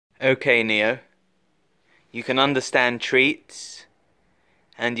Okay, Neo. You can understand treats,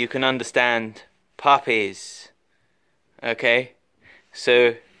 and you can understand puppies. Okay?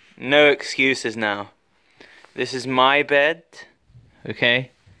 So, no excuses now. This is my bed. Okay?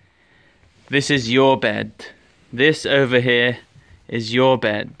 This is your bed. This over here is your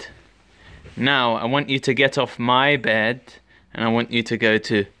bed. Now, I want you to get off my bed, and I want you to go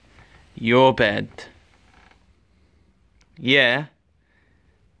to your bed. Yeah?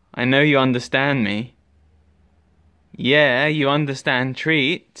 I know you understand me. Yeah, you understand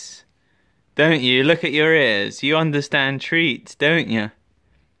treats. Don't you? Look at your ears. You understand treats, don't you?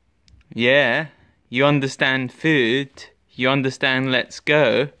 Yeah, you understand food. You understand let's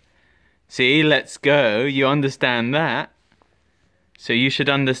go. See, let's go. You understand that. So you should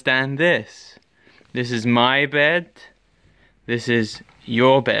understand this. This is my bed. This is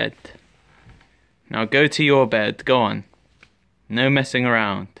your bed. Now go to your bed. Go on. No messing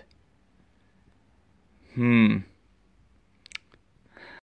around.